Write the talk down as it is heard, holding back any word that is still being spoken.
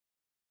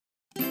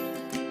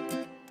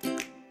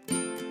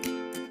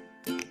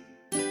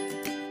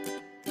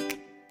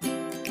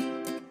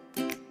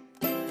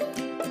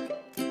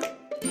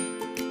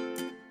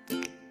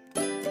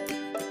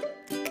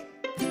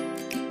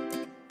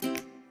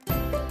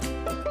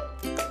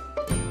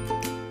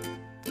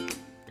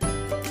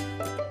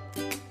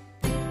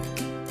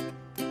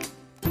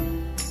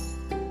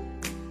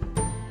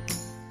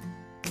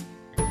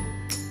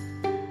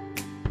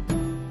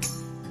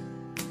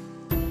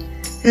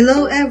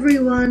Hello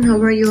everyone, how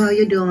are you? How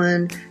you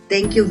doing?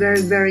 Thank you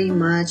very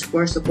much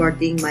for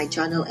supporting my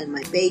channel and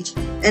my page.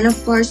 And of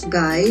course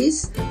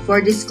guys,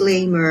 for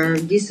disclaimer,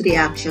 this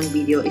reaction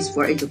video is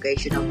for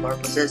educational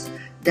purposes.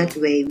 That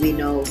way we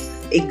know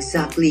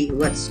exactly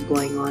what's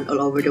going on all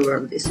over the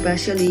world.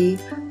 Especially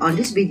on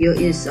this video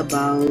is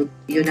about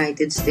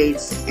United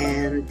States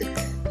and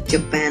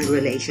Japan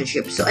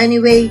relationship. So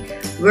anyway,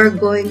 we're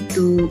going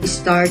to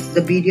start the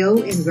video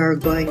and we're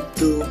going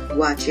to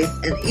watch it.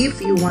 And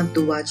if you want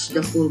to watch the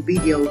full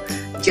video,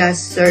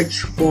 just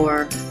search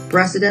for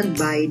President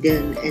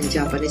Biden and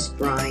Japanese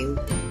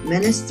Prime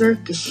Minister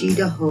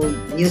Kishida hold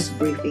news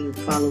briefing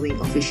following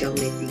official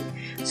meeting.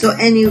 So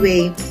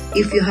anyway,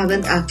 if you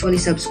haven't actually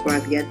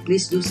subscribed yet,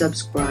 please do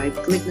subscribe,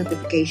 click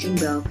notification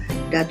bell.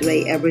 That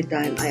way, every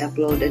time I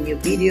upload a new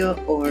video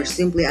or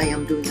simply I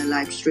am doing a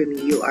live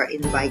streaming, you are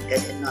invited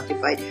and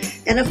notified.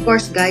 And of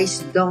course,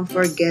 guys, don't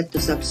forget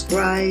to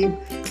subscribe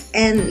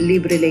and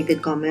leave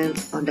related comment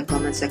on the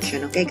comment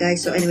section. Okay,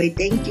 guys? So anyway,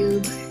 thank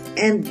you.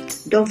 And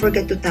don't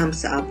forget to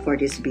thumbs up for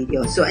this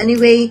video. So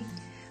anyway,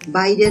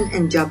 Biden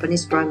and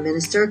Japanese Prime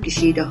Minister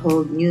Kishida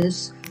hold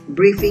news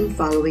briefing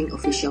following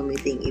official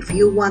meeting. If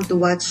you want to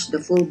watch the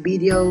full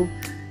video,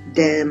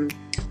 then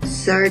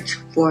search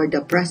for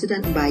the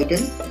President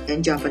Biden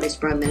and Japanese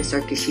Prime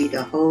Minister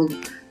Kishida hold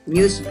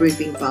news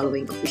briefing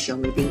following official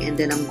meeting. And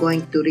then I'm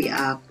going to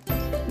react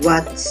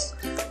what's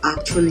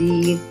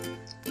actually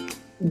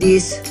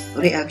this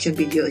reaction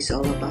video is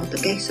all about.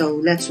 Okay, so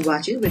let's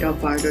watch it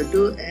without further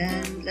ado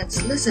and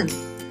let's listen.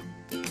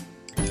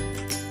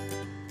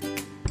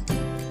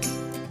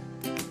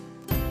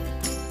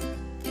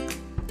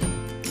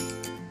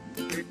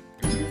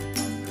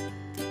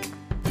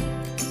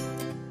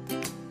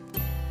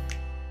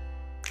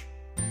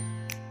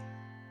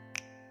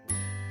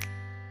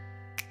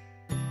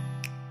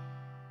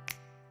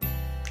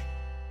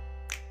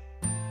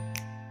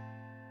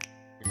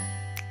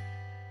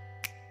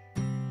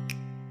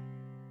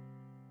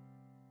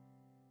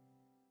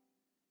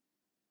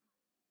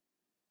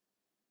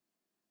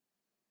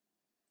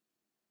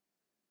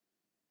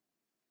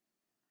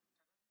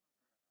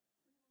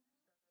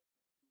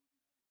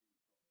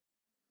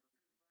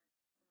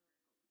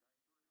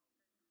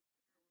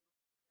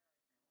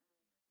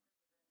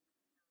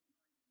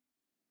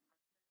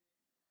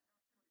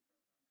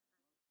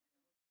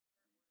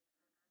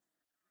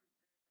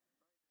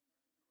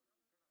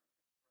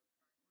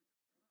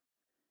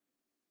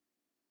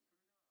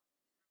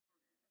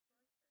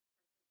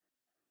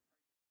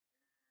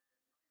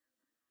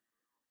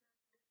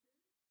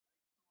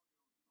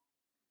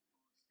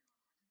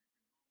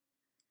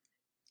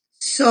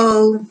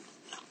 So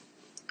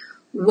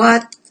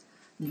what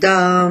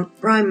the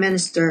Prime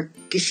Minister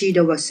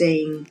Kishida was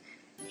saying,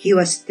 he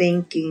was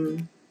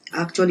thanking,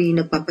 actually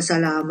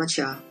nagpapasalamat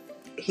siya.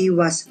 He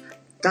was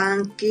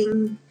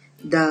thanking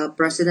the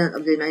President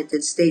of the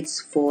United States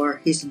for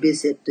his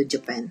visit to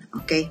Japan.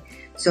 Okay?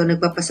 So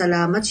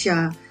nagpapasalamat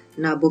siya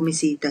na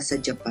bumisita sa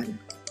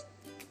Japan.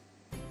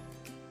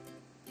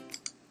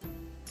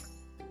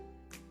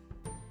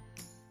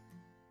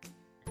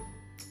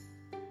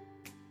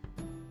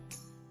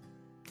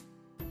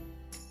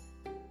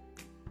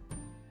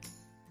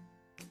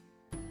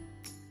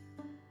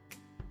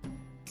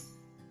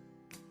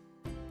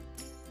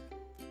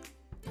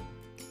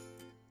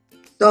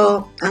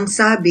 So, ang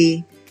sabi,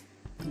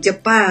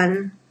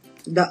 Japan,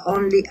 the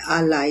only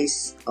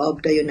allies of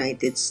the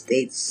United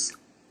States.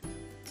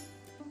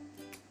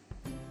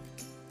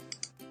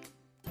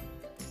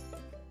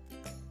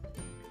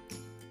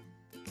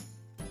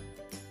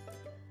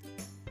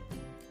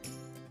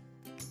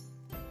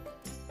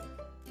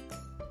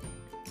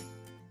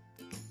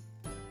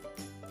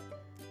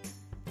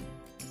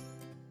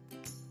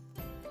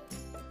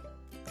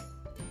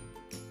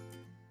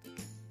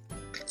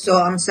 So,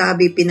 ang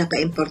sabi,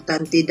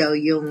 pinaka-importante daw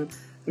yung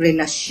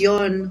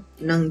relasyon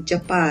ng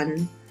Japan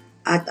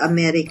at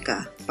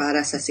Amerika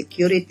para sa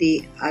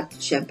security at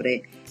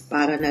syempre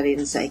para na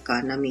rin sa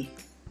economy.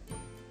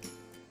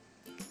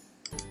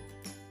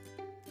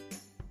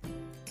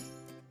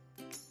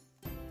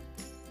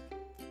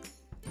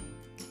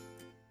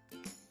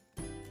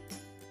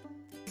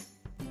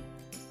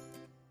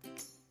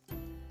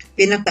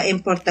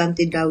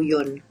 Pinaka-importante daw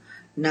yun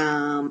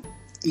na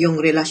yung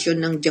relasyon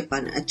ng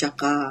Japan at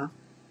saka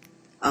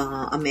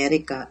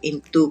Amerika in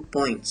 2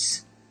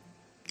 points.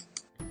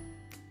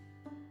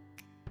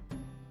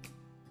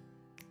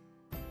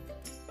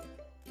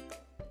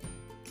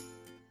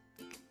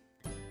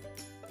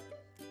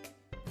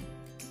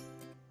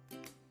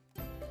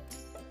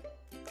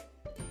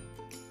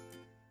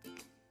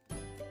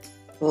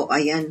 O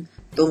ayan,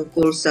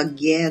 tungkol sa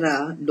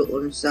gyera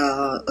doon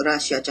sa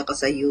Russia at saka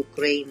sa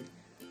Ukraine.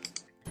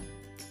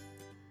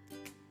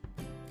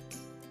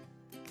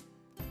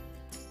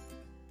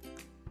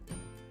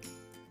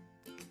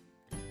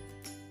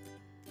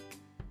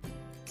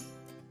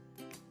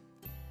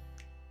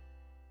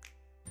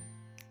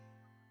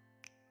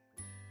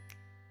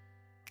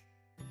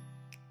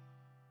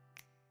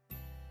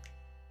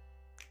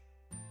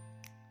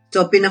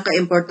 So,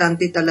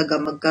 pinaka-importante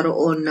talaga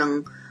magkaroon ng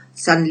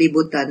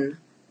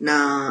sanlibutan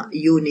na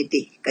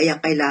unity. Kaya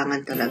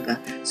kailangan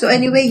talaga. So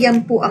anyway,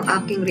 yan po ang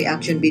aking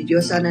reaction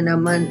video. Sana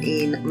naman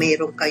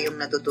mayroon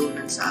kayong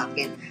natutunan sa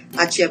akin.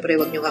 At syempre,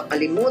 huwag nyo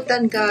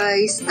kakalimutan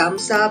guys,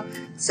 thumbs up,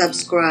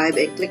 subscribe,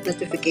 and click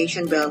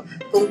notification bell.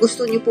 Kung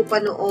gusto nyo po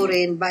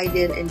panoorin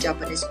Biden and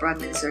Japanese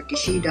Prime Minister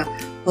Kishida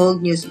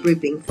hold news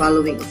briefing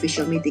following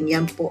official meeting,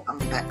 yan po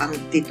ang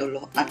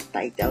titulo at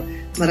title.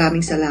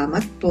 Maraming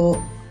salamat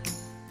po.